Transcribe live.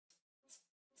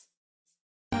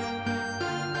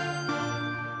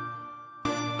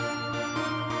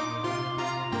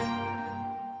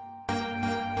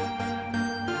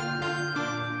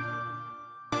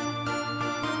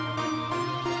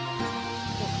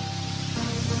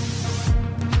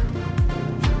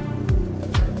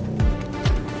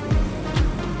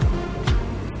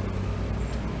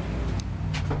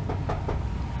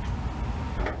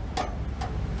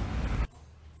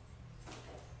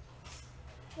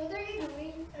What are you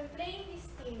doing? I'm playing this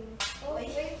game. Oh,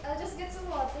 wait, I'll just get some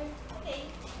water. Okay.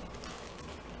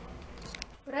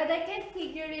 Brad, I can't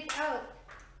figure it out.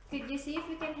 Could you see if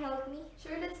you can help me?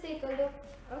 Sure, let's take a look.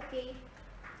 Okay.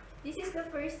 This is the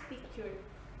first picture.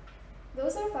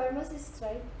 Those are pharmacists,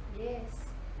 right? Yes.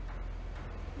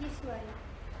 This one.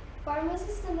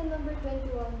 Pharmacist on the number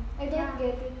 21. I don't Yeah.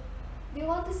 get it. Do you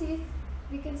want to see if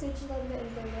we can search it on the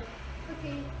internet?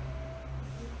 Okay.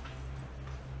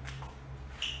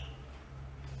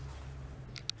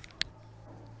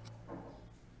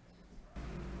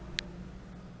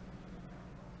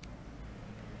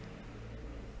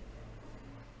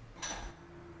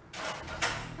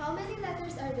 How many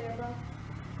letters are there, Bob?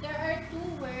 There are 2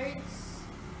 words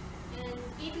and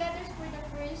 8 letters for the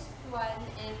first one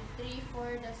and 3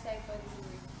 for the second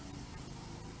word.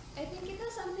 I think it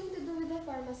has something to do with the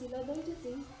pharmacy law, don't you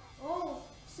think? Oh,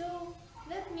 so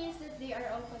that means that they are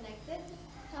all connected?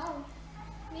 How?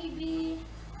 Maybe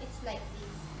it's like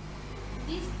this.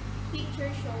 This picture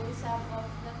shows some of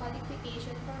the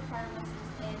qualification for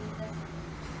pharmacists and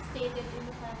stated in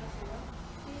the pharmacy law.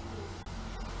 Here it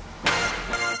is.